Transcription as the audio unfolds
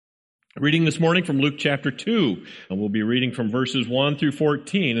Reading this morning from Luke chapter 2, and we'll be reading from verses 1 through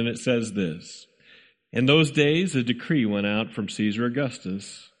 14, and it says this. In those days, a decree went out from Caesar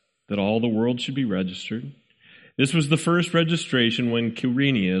Augustus that all the world should be registered. This was the first registration when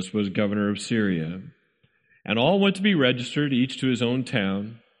Quirinius was governor of Syria. And all went to be registered, each to his own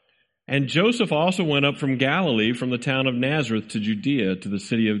town. And Joseph also went up from Galilee, from the town of Nazareth to Judea, to the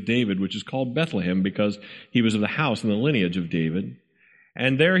city of David, which is called Bethlehem, because he was of the house and the lineage of David.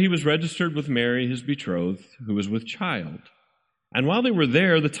 And there he was registered with Mary, his betrothed, who was with child. And while they were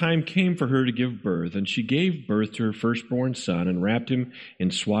there, the time came for her to give birth. And she gave birth to her firstborn son, and wrapped him in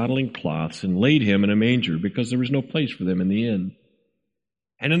swaddling cloths, and laid him in a manger, because there was no place for them in the inn.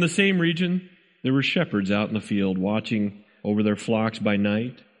 And in the same region there were shepherds out in the field, watching over their flocks by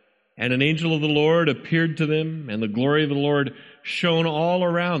night. And an angel of the Lord appeared to them, and the glory of the Lord shone all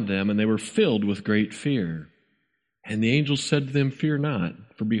around them, and they were filled with great fear. And the angel said to them, Fear not,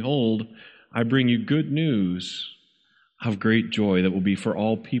 for behold, I bring you good news of great joy that will be for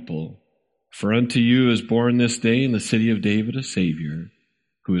all people. For unto you is born this day in the city of David a Savior,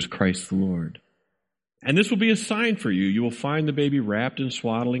 who is Christ the Lord. And this will be a sign for you. You will find the baby wrapped in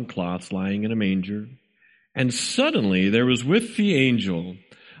swaddling cloths, lying in a manger. And suddenly there was with the angel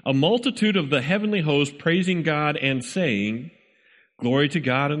a multitude of the heavenly host praising God and saying, Glory to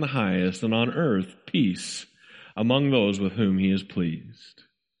God in the highest, and on earth peace among those with whom he is pleased.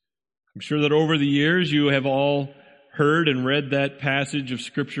 I'm sure that over the years you have all heard and read that passage of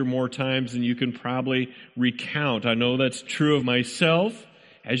Scripture more times than you can probably recount. I know that's true of myself.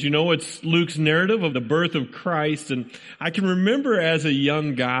 As you know, it's Luke's narrative of the birth of Christ, and I can remember as a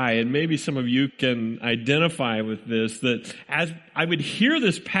young guy, and maybe some of you can identify with this, that as I would hear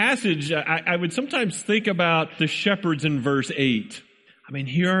this passage, I would sometimes think about the shepherds in verse 8. I mean,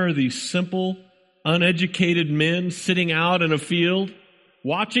 here are these simple, uneducated men sitting out in a field,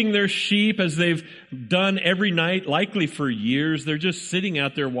 watching their sheep as they've done every night, likely for years. They're just sitting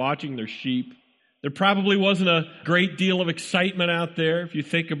out there watching their sheep. There probably wasn't a great deal of excitement out there, if you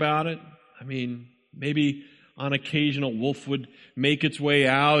think about it. I mean, maybe on occasion a wolf would make its way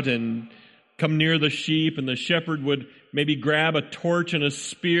out and come near the sheep, and the shepherd would maybe grab a torch and a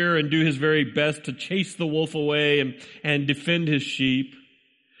spear and do his very best to chase the wolf away and defend his sheep.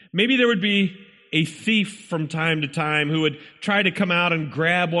 Maybe there would be a thief from time to time who would try to come out and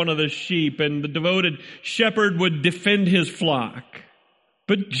grab one of the sheep, and the devoted shepherd would defend his flock.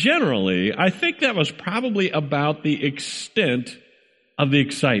 But generally, I think that was probably about the extent of the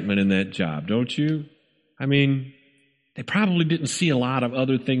excitement in that job, don't you? I mean, they probably didn't see a lot of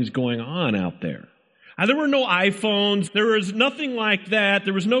other things going on out there. There were no iPhones. There was nothing like that.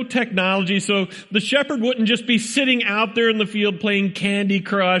 There was no technology. So the shepherd wouldn't just be sitting out there in the field playing Candy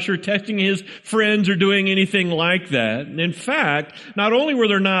Crush or texting his friends or doing anything like that. In fact, not only were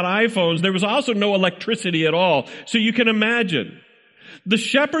there not iPhones, there was also no electricity at all. So you can imagine, the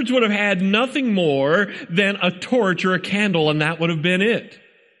shepherds would have had nothing more than a torch or a candle, and that would have been it.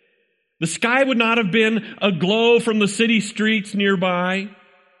 The sky would not have been aglow from the city streets nearby.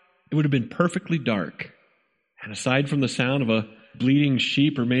 It would have been perfectly dark. And aside from the sound of a bleating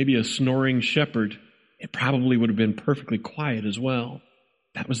sheep or maybe a snoring shepherd, it probably would have been perfectly quiet as well.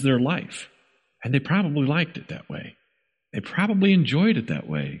 That was their life. And they probably liked it that way. They probably enjoyed it that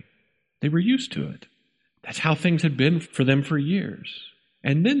way. They were used to it. That's how things had been for them for years.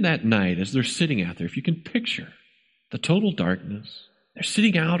 And then that night, as they're sitting out there, if you can picture the total darkness, they're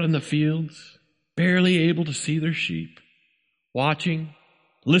sitting out in the fields, barely able to see their sheep, watching,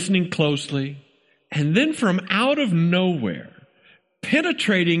 listening closely, and then from out of nowhere,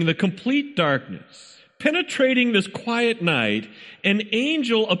 penetrating the complete darkness, penetrating this quiet night, an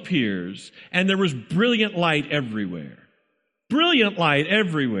angel appears, and there was brilliant light everywhere. Brilliant light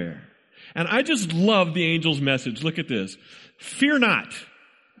everywhere. And I just love the angel's message. Look at this. Fear not.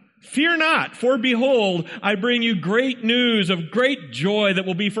 Fear not, for behold, I bring you great news of great joy that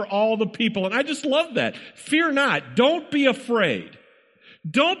will be for all the people. And I just love that. Fear not. Don't be afraid.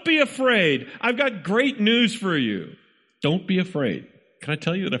 Don't be afraid. I've got great news for you. Don't be afraid. Can I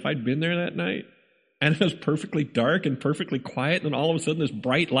tell you that if I'd been there that night and it was perfectly dark and perfectly quiet, and then all of a sudden this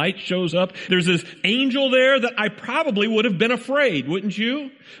bright light shows up, there's this angel there, that I probably would have been afraid, wouldn't you?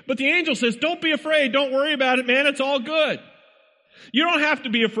 But the angel says, don't be afraid. Don't worry about it, man. It's all good. You don't have to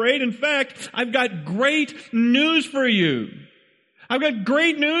be afraid. In fact, I've got great news for you. I've got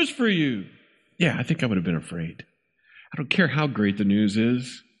great news for you. Yeah, I think I would have been afraid. I don't care how great the news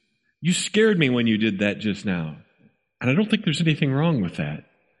is. You scared me when you did that just now. And I don't think there's anything wrong with that.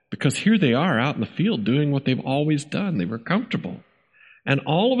 Because here they are out in the field doing what they've always done. They were comfortable. And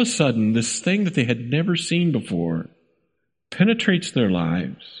all of a sudden, this thing that they had never seen before penetrates their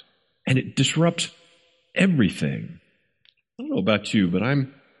lives. and it disrupts everything. I don't know about you, but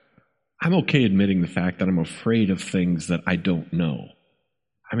I'm okay admitting the fact that I'm afraid of things that I don't know.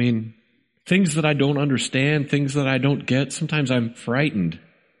 I mean, things that I don't understand, things that I don't get. Sometimes I'm frightened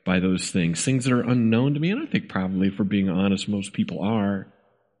by those things that are unknown to me. And I think probably, if we're being honest, most people are.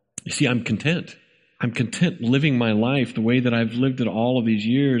 You see, I'm content. I'm content living my life the way that I've lived it all of these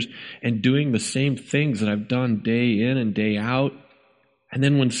years and doing the same things that I've done day in and day out. And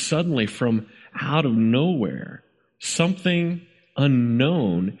then when suddenly from out of nowhere, something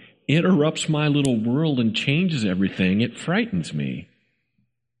unknown interrupts my little world and changes everything, it frightens me.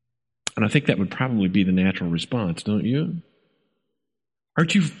 And I think that would probably be the natural response, don't you?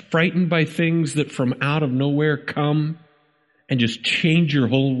 Aren't you frightened by things that from out of nowhere come and just change your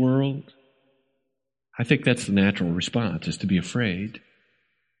whole world? I think that's the natural response, is to be afraid.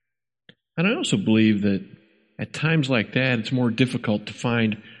 And I also believe that at times like that, it's more difficult to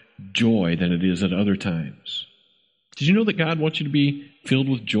find joy than it is at other times. Did you know that God wants you to be filled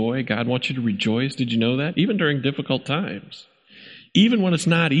with joy? God wants you to rejoice. Did you know that? Even during difficult times. Even when it's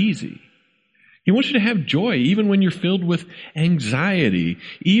not easy. He wants you to have joy, even when you're filled with anxiety.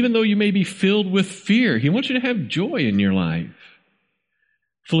 Even though you may be filled with fear. He wants you to have joy in your life.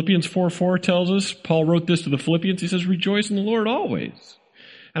 Philippians 4:4 tells us, Paul wrote this to the Philippians, he says, rejoice in the Lord always.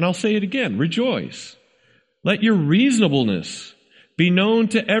 And I'll say it again, rejoice. Let your reasonableness be known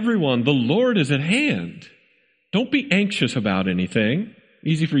to everyone. The Lord is at hand. Don't be anxious about anything.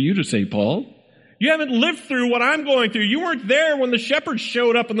 Easy for you to say, Paul. You haven't lived through what I'm going through. You weren't there when the shepherds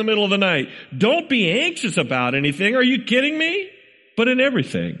showed up in the middle of the night. Don't be anxious about anything. Are you kidding me? But in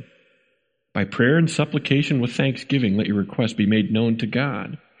everything, by prayer and supplication with thanksgiving, let your requests be made known to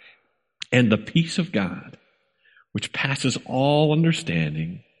God. And the peace of God, which passes all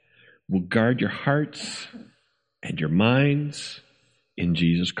understanding, will guard your hearts and your minds in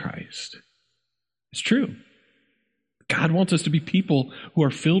Jesus Christ. It's true. God wants us to be people who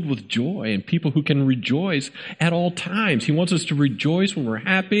are filled with joy and people who can rejoice at all times. He wants us to rejoice when we're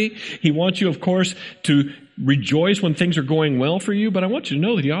happy. He wants you, of course, to rejoice when things are going well for you. But I want you to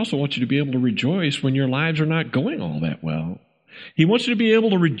know that He also wants you to be able to rejoice when your lives are not going all that well. He wants you to be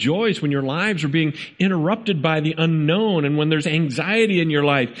able to rejoice when your lives are being interrupted by the unknown and when there's anxiety in your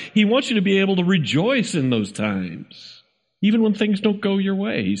life. He wants you to be able to rejoice in those times. Even when things don't go your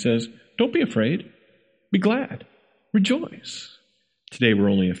way, He says, don't be afraid. Be glad. Rejoice. Today we're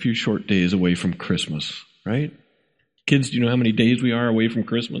only a few short days away from Christmas, right? Kids, do you know how many days we are away from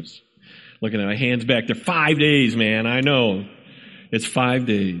Christmas? Looking at my hands back there, 5 days, man, I know. It's 5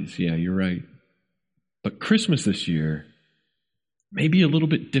 days. Yeah, you're right. But Christmas this year may be a little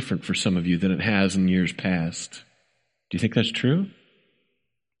bit different for some of you than it has in years past. Do you think that's true?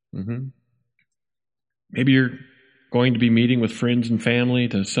 Maybe you're going to be meeting with friends and family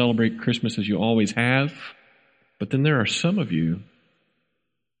to celebrate Christmas as you always have. But then there are some of you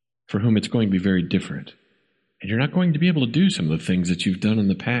for whom it's going to be very different. And you're not going to be able to do some of the things that you've done in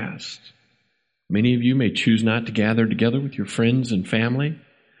the past. Many of you may choose not to gather together with your friends and family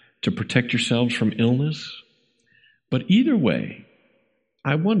to protect yourselves from illness. But either way,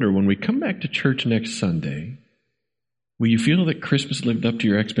 I wonder, when we come back to church next Sunday, will you feel that Christmas lived up to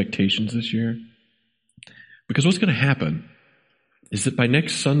your expectations this year? Because what's going to happen is that by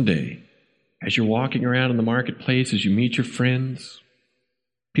next Sunday, as you're walking around in the marketplace, as you meet your friends,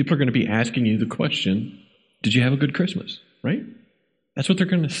 people are going to be asking you the question, did you have a good Christmas? Right? That's what they're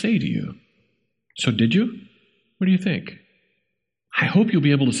going to say to you. So did you? What do you think? I hope you'll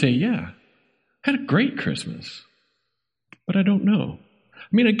be able to say, yeah, I had a great Christmas. But I don't know.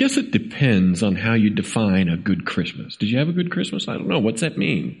 I mean, I guess it depends on how you define a good Christmas. Did you have a good Christmas? I don't know. What's that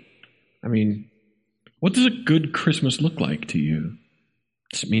mean? I mean, what does a good Christmas look like to you?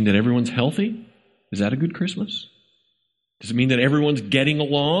 Does it mean that everyone's healthy? Is that a good Christmas? Does it mean that everyone's getting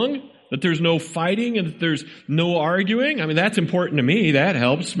along? That there's no fighting and that there's no arguing? I mean, that's important to me. That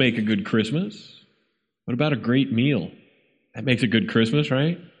helps make a good Christmas. What about a great meal? That makes a good Christmas,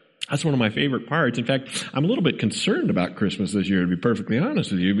 right? That's one of my favorite parts. In fact, I'm a little bit concerned about Christmas this year, to be perfectly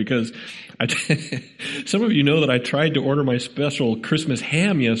honest with you, because some of you know that I tried to order my special Christmas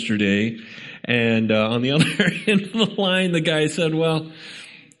ham yesterday, and on the other end of the line, the guy said, well,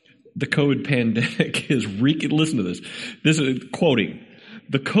 the COVID pandemic is listen to this. This is quoting.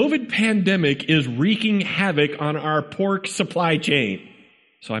 The COVID pandemic is wreaking havoc on our pork supply chain.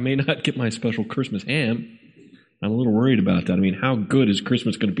 So I may not get my special Christmas ham. I'm a little worried about that. I mean, how good is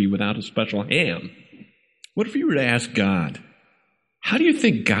Christmas going to be without a special ham? What if you were to ask God, how do you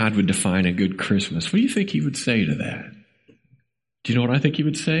think God would define a good Christmas? What do you think He would say to that? Do you know what I think He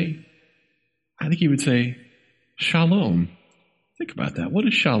would say? I think He would say, Shalom. Think about that. What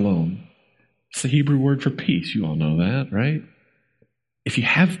is shalom? It's the Hebrew word for peace. You all know that, right? If you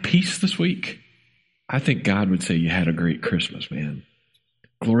have peace this week, I think God would say you had a great Christmas, man.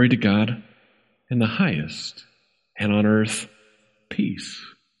 Glory to God in the highest, and on earth, peace.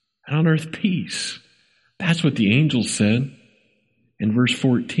 And on earth, peace. That's what the angel said in verse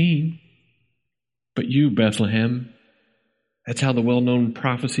 14. But you, Bethlehem, that's how the well-known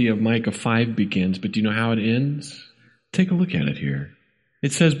prophecy of Micah 5 begins. But do you know how it ends? Take a look at it here.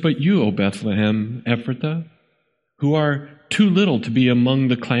 It says, but you, O Bethlehem Ephrathah, who are too little to be among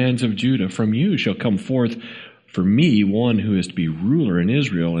the clans of Judah, from you shall come forth for me one who is to be ruler in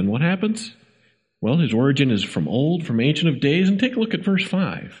Israel. And what happens? Well, his origin is from old, from ancient of days. And take a look at verse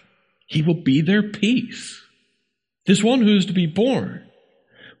 5. He will be their peace. This one who is to be born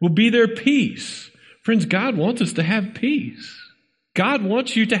will be their peace. Friends, God wants us to have peace. God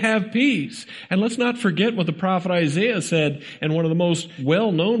wants you to have peace. And let's not forget what the prophet Isaiah said in one of the most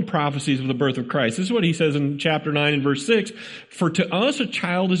well-known prophecies of the birth of Christ. This is what he says in chapter 9 and verse 6. For to us a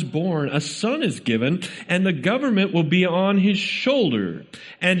child is born, a son is given, and the government will be on his shoulder.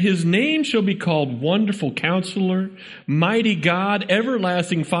 And his name shall be called Wonderful Counselor, Mighty God,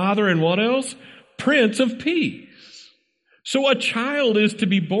 Everlasting Father, and what else? Prince of Peace. So a child is to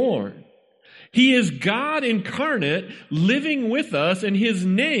be born. He is God incarnate living with us, and his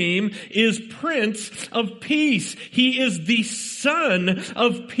name is Prince of Peace. He is the Son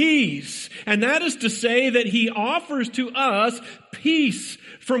of Peace. And that is to say that he offers to us peace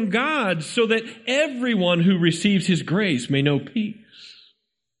from God so that everyone who receives his grace may know peace.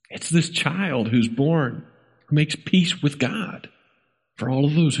 It's this child who's born who makes peace with God for all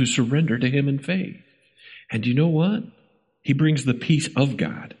of those who surrender to him in faith. And you know what? He brings the peace of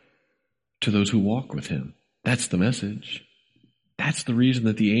God to those who walk with him. That's the message. That's the reason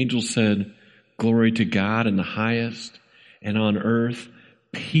that the angel said, glory to God in the highest, and on earth,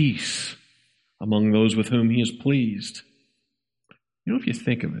 peace among those with whom he is pleased. You know, if you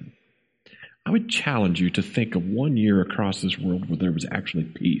think of it, I would challenge you to think of one year across this world where there was actually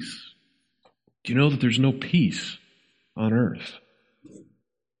peace. Do you know that there's no peace on earth?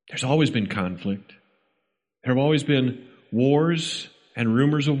 There's always been conflict. There have always been wars and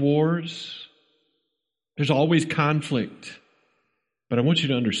rumors of wars. There's always conflict. But I want you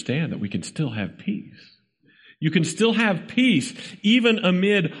to understand that we can still have peace. You can still have peace even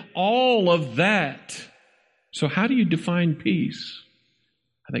amid all of that. So how do you define peace?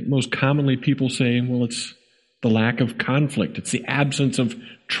 I think most commonly people say, well, it's the lack of conflict. It's the absence of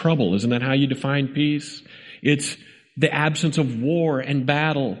trouble. Isn't that how you define peace? It's the absence of war and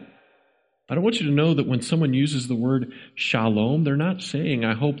battle. But I want you to know that when someone uses the word shalom, they're not saying,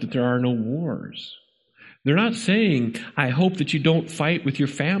 I hope that there are no wars. They're not saying, I hope that you don't fight with your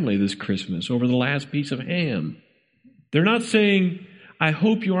family this Christmas over the last piece of ham. They're not saying, I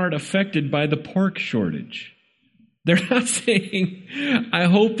hope you aren't affected by the pork shortage. They're not saying, I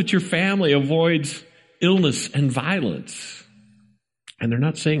hope that your family avoids illness and violence. And they're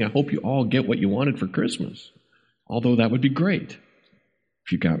not saying, I hope you all get what you wanted for Christmas. Although that would be great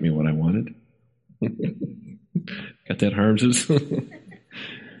if you got me what I wanted. Got that, Harmses?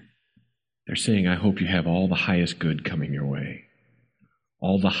 They're saying, I hope you have all the highest good coming your way.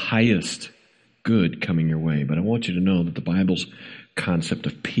 All the highest good coming your way. But I want you to know that the Bible's concept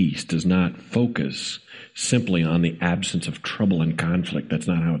of peace does not focus simply on the absence of trouble and conflict. That's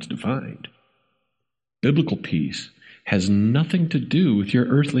not how it's defined. Biblical peace has nothing to do with your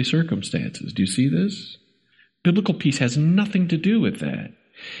earthly circumstances. Do you see this? Biblical peace has nothing to do with that.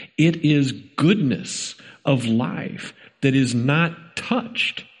 It is goodness of life that is not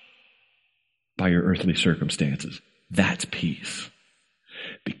touched by your earthly circumstances. That's peace.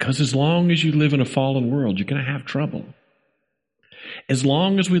 Because as long as you live in a fallen world, you're going to have trouble. As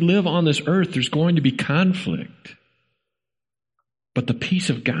long as we live on this earth, there's going to be conflict. But the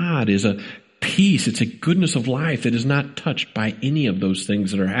peace of God is a peace. It's a goodness of life that is not touched by any of those things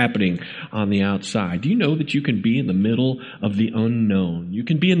that are happening on the outside. Do you know that you can be in the middle of the unknown? You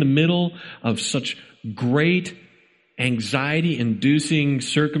can be in the middle of such great anxiety-inducing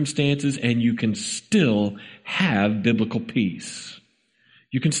circumstances, and you can still have biblical peace.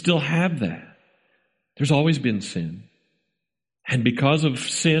 You can still have that. There's always been sin. And because of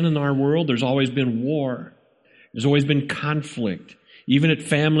sin in our world, there's always been war. There's always been conflict. Even at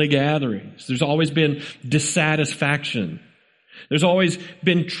family gatherings, there's always been dissatisfaction. There's always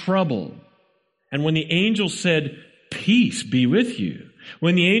been trouble. And when the angel said, peace be with you,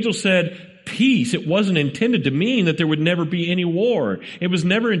 when the angel said, peace, it wasn't intended to mean that there would never be any war. It was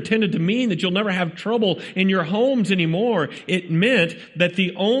never intended to mean that you'll never have trouble in your homes anymore. It meant that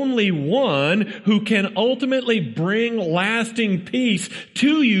the only one who can ultimately bring lasting peace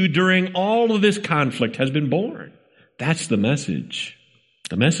to you during all of this conflict has been born. That's the message.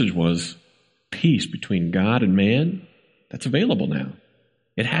 The message was peace between God and man. That's available now.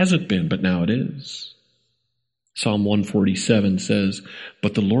 It hasn't been, but now it is. Psalm 147 says,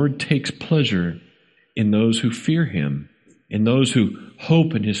 "But the Lord takes pleasure in those who fear him, in those who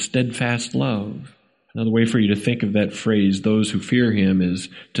hope in his steadfast love." Another way for you to think of that phrase, those who fear him, is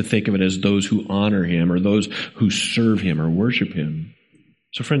to think of it as those who honor him or those who serve him or worship him.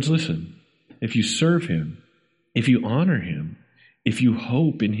 So friends, listen. If you serve him, if you honor him, if you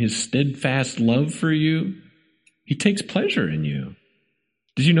hope in his steadfast love for you, he takes pleasure in you.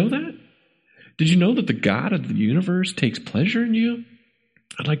 Did you know that? Did you know that the God of the universe takes pleasure in you?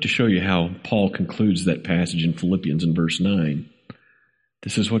 I'd like to show you how Paul concludes that passage in Philippians in verse 9.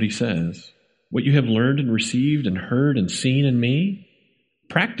 This is what he says. "What you have learned and received and heard and seen in me,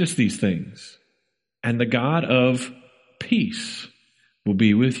 practice these things, and the God of peace will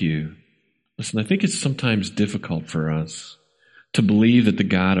be with you." Listen, I think it's sometimes difficult for us to believe that the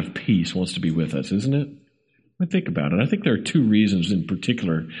God of peace wants to be with us, isn't it? Think about it. I think there are two reasons in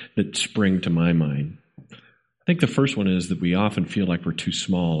particular that spring to my mind. I think the first one is that we often feel like we're too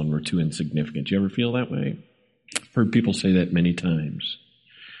small and we're too insignificant. Do you ever feel that way? I've heard people say that many times.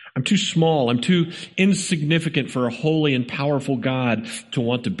 I'm too small. I'm too insignificant for a holy and powerful God to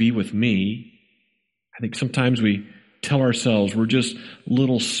want to be with me. I think sometimes we tell ourselves we're just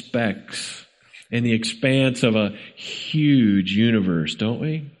little specks in the expanse of a huge universe, don't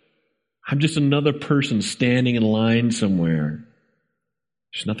we? I'm just another person standing in line somewhere.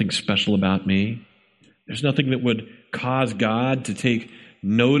 There's nothing special about me. There's nothing that would cause God to take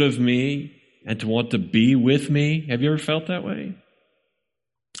note of me and to want to be with me. Have you ever felt that way?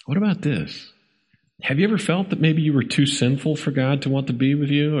 What about this? Have you ever felt that maybe you were too sinful for God to want to be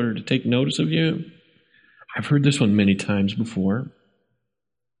with you or to take notice of you? I've heard this one many times before.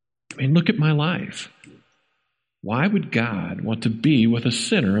 I mean, look at my life. Why would God want to be with a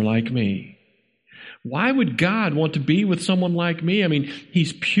sinner like me? Why would God want to be with someone like me? I mean,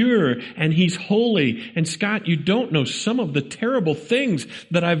 he's pure and he's holy. And Scott, you don't know some of the terrible things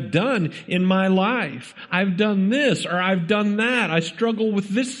that I've done in my life. I've done this or I've done that. I struggle with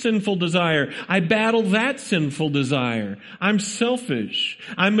this sinful desire. I battle that sinful desire. I'm selfish.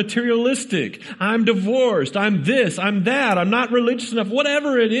 I'm materialistic. I'm divorced. I'm this. I'm that. I'm not religious enough.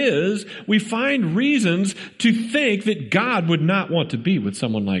 Whatever it is, we find reasons to think that God would not want to be with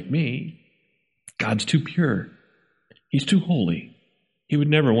someone like me. God's too pure. He's too holy. He would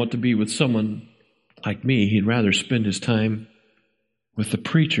never want to be with someone like me. He'd rather spend his time with the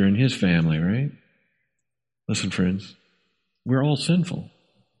preacher and his family, right? Listen, friends, we're all sinful.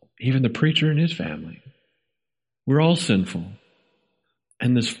 Even the preacher and his family. We're all sinful.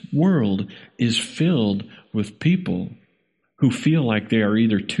 And this world is filled with people who feel like they are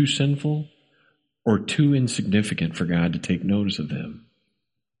either too sinful or too insignificant for God to take notice of them.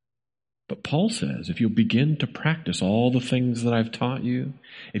 But Paul says, if you'll begin to practice all the things that I've taught you,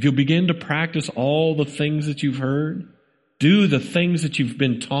 if you'll begin to practice all the things that you've heard, do the things that you've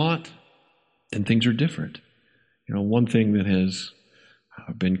been taught, then things are different. You know, one thing that has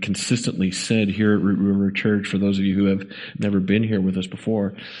been consistently said here at Root River Church, for those of you who have never been here with us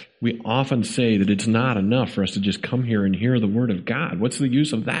before, we often say that it's not enough for us to just come here and hear the Word of God. What's the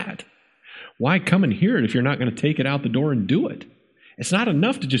use of that? Why come and hear it if you're not going to take it out the door and do it? It's not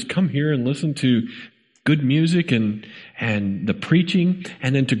enough to just come here and listen to good music and the preaching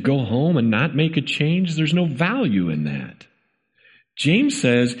and then to go home and not make a change. There's no value in that. James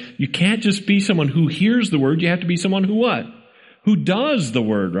says you can't just be someone who hears the Word. You have to be someone who what? Who does the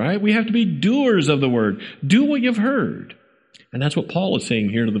Word, right? We have to be doers of the Word. Do what you've heard. And that's what Paul is saying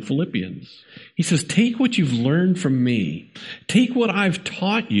here to the Philippians. He says, take what you've learned from me. Take what I've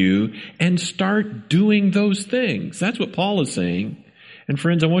taught you and start doing those things. That's what Paul is saying. And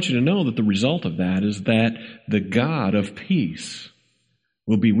friends, I want you to know that the result of that is that the God of peace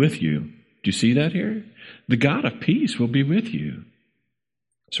will be with you. Do you see that here? The God of peace will be with you.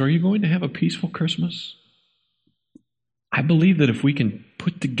 So are you going to have a peaceful Christmas? I believe that if we can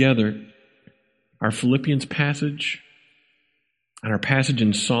put together our Philippians passage and our passage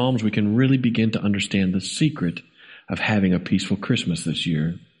in Psalms, we can really begin to understand the secret of having a peaceful Christmas this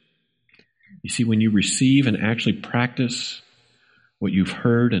year. You see, when you receive and actually practice what you've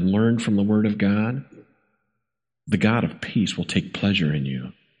heard and learned from the Word of God, the God of peace will take pleasure in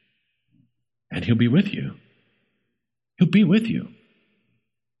you. And He'll be with you. He'll be with you.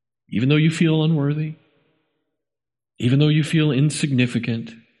 even though you feel unworthy, even though you feel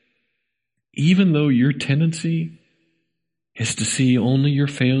insignificant, even though your tendency is to see only your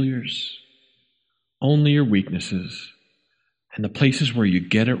failures, only your weaknesses, and the places where you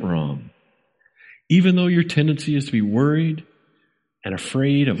get it wrong, even though your tendency is to be worried and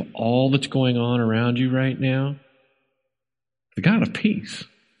afraid of all that's going on around you right now, the God of peace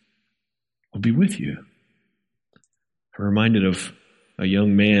will be with you. I'm reminded of a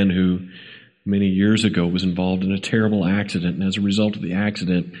young man who many years ago was involved in a terrible accident, and as a result of the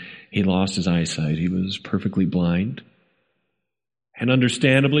accident, he lost his eyesight. He was perfectly blind. And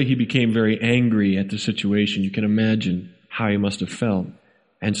understandably, he became very angry at the situation. You can imagine how he must have felt.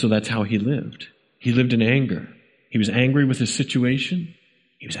 And so that's how he lived. He lived in anger. He was angry with his situation.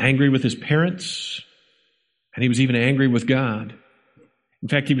 He was angry with his parents. And he was even angry with God. In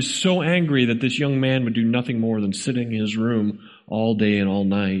fact, he was so angry that this young man would do nothing more than sitting in his room all day and all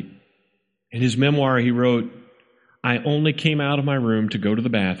night. In his memoir, he wrote, "I only came out of my room to go to the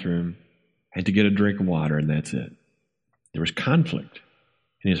bathroom and to get a drink of water, and that's it." There was conflict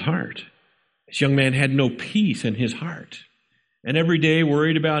in his heart. This young man had no peace in his heart. And every day,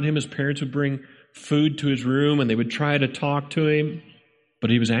 worried about him, his parents would bring food to his room, and they would try to talk to him, but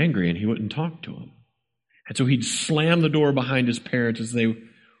he was angry, and he wouldn't talk to them. And so he'd slam the door behind his parents as they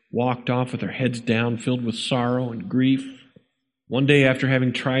walked off with their heads down, filled with sorrow and grief. One day, after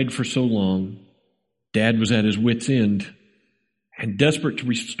having tried for so long, Dad was at his wit's end, and desperate to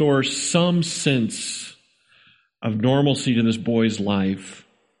restore some sense of normalcy to this boy's life,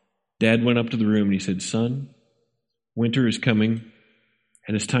 Dad went up to the room and he said, "Son, winter is coming,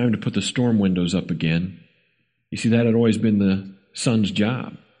 and it's time to put the storm windows up again." You see, that had always been the son's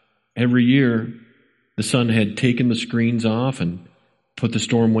job. Every year, the son had taken the screens off and put the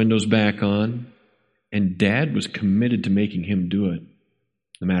storm windows back on, and Dad was committed to making him do it,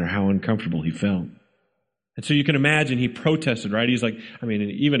 no matter how uncomfortable he felt. And so you can imagine he protested, right? He's like,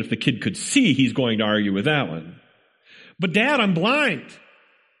 even if the kid could see, he's going to argue with that one. "But Dad, I'm blind.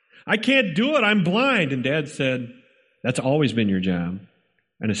 I can't do it. I'm blind." And Dad said, "That's always been your job,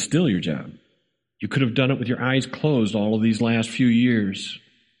 and it's still your job. You could have done it with your eyes closed all of these last few years.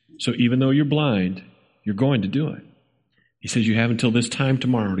 So even though you're blind, you're going to do it." He says, "You have until this time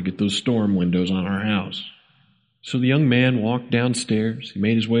tomorrow to get those storm windows on our house." So the young man walked downstairs. He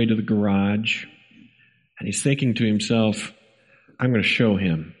made his way to the garage, and he's thinking to himself, "I'm going to show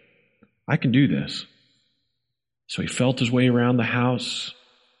him. I can do this." So he felt his way around the house,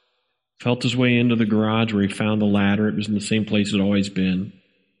 felt his way into the garage where he found the ladder. It was in the same place it had always been.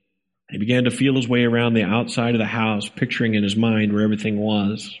 He began to feel his way around the outside of the house, picturing in his mind where everything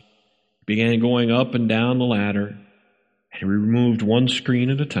was. He began going up and down the ladder, and he removed one screen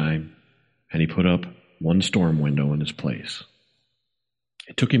at a time, and he put up one storm window in its place.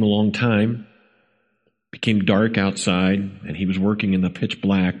 It took him a long time. It became dark outside, and he was working in the pitch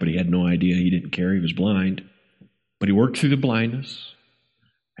black, but he had no idea. He didn't care. He was blind. But he worked through the blindness,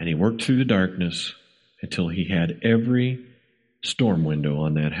 and he worked through the darkness until he had every storm window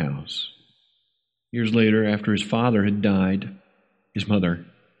on that house. Years later, after his father had died, his mother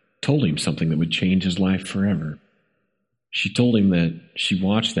told him something that would change his life forever. She told him that she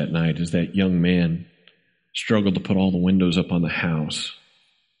watched that night as that young man struggled to put all the windows up on the house.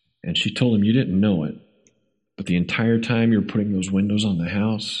 And she told him, "You didn't know it, but the entire time you were putting those windows on the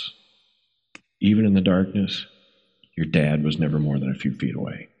house, even in the darkness, your dad was never more than a few feet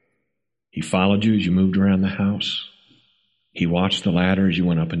away. He followed you as you moved around the house. He watched the ladder as you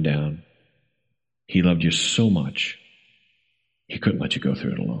went up and down. He loved you so much, he couldn't let you go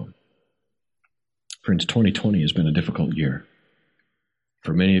through it alone." Friends, 2020 has been a difficult year.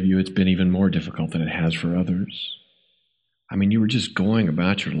 For many of you, it's been even more difficult than it has for others. You were just going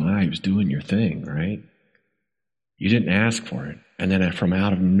about your lives, doing your thing, right? You didn't ask for it. And then from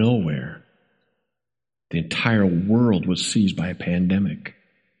out of nowhere, the entire world was seized by a pandemic.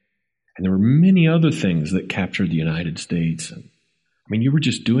 And there were many other things that captured the United States. And, you were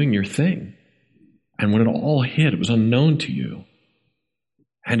just doing your thing. And when it all hit, it was unknown to you.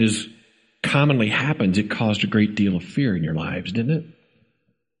 And as commonly happens, it caused a great deal of fear in your lives, didn't it?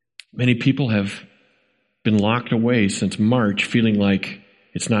 Many people have been locked away since March, feeling like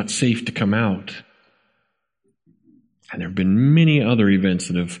it's not safe to come out. And there have been many other events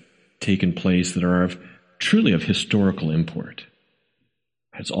that have taken place that are truly of historical import.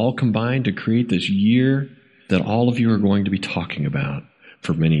 It's all combined to create this year that all of you are going to be talking about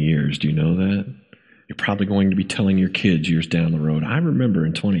for many years. Do you know that? You're probably going to be telling your kids years down the road, "I remember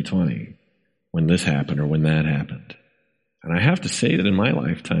in 2020 when this happened or when that happened." And I have to say that in my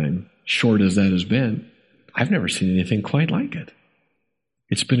lifetime, short as that has been, I've never seen anything quite like it.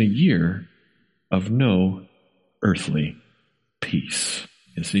 It's been a year of no earthly peace,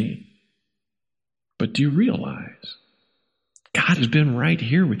 you see. But do you realize God has been right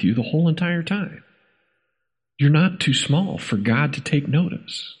here with you the whole entire time? You're not too small for God to take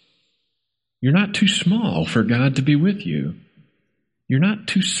notice. You're not too small for God to be with you. You're not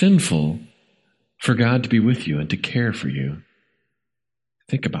too sinful for God to be with you and to care for you.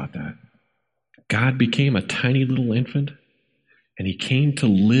 Think about that. God became a tiny little infant, and he came to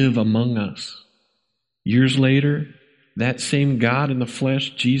live among us. Years later, that same God in the flesh,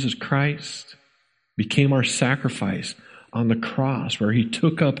 Jesus Christ, became our sacrifice on the cross, where he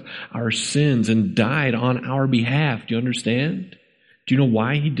took up our sins and died on our behalf. Do you understand? Do you know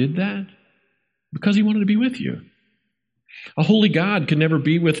why he did that? Because he wanted to be with you. A holy God can never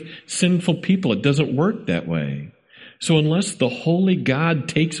be with sinful people. It doesn't work that way. So unless the holy God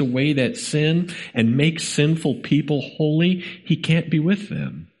takes away that sin and makes sinful people holy, he can't be with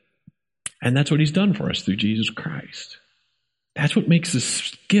them. And that's what he's done for us through Jesus Christ. That's what makes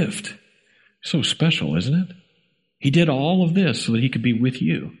this gift so special, isn't it? He did all of this so that he could be with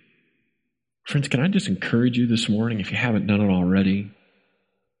you. Friends, can I just encourage you this morning, if you haven't done it already,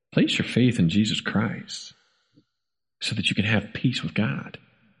 place your faith in Jesus Christ so that you can have peace with God.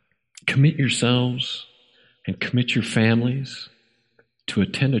 Commit yourselves and commit your families to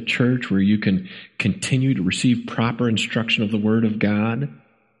attend a church where you can continue to receive proper instruction of the Word of God.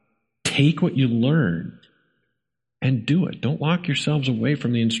 Take what you learn and do it. Don't lock yourselves away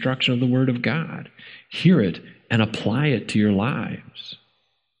from the instruction of the Word of God. Hear it and apply it to your lives.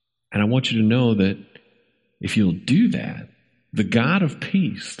 And I want you to know that if you'll do that, the God of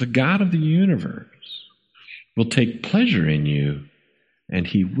peace, the God of the universe, will take pleasure in you, and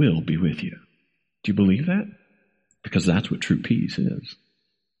he will be with you. Do you believe that? Because that's what true peace is.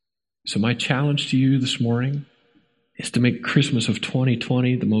 So my challenge to you this morning is to make Christmas of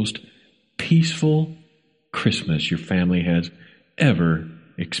 2020 the most peaceful Christmas your family has ever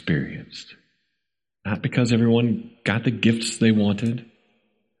experienced. Not because everyone got the gifts they wanted,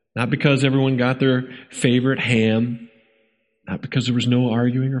 not because everyone got their favorite ham, not because there was no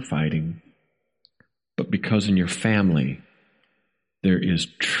arguing or fighting, but because in your family there is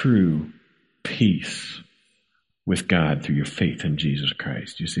true peace with God through your faith in Jesus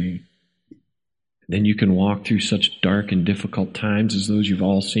Christ, you see? Then you can walk through such dark and difficult times as those you've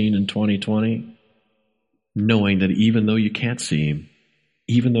all seen in 2020, knowing that even though you can't see him,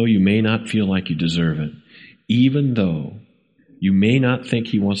 even though you may not feel like you deserve it, even though you may not think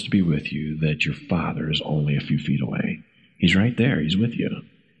he wants to be with you, that your Father is only a few feet away. He's right there. He's with you.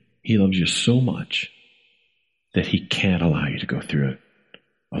 He loves you so much that he can't allow you to go through it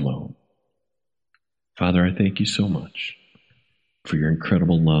alone. Father, I thank you so much for your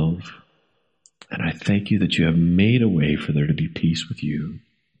incredible love. And I thank you that you have made a way for there to be peace with you.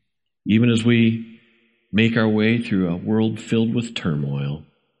 Even as we make our way through a world filled with turmoil,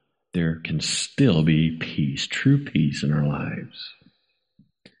 there can still be peace, true peace in our lives.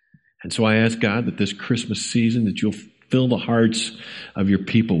 And so I ask God that this Christmas season that you'll fill the hearts of your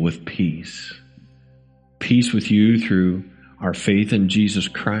people with peace. Peace with you through our faith in Jesus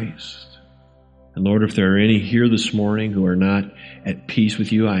Christ. And Lord, if there are any here this morning who are not at peace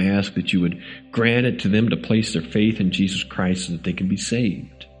with you, I ask that you would grant it to them to place their faith in Jesus Christ so that they can be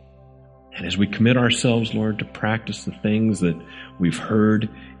saved. And as we commit ourselves, Lord, to practice the things that we've heard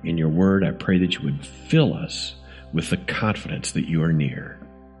in your word, I pray that you would fill us with the confidence that you are near.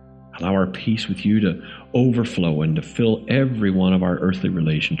 Allow our peace with you to overflow and to fill every one of our earthly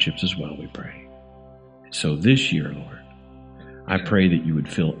relationships as well, we pray. So this year, Lord, I pray that you would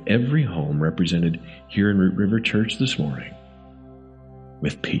fill every home represented here in Root River Church this morning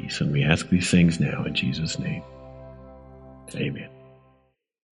with peace. And we ask these things now in Jesus' name. Amen.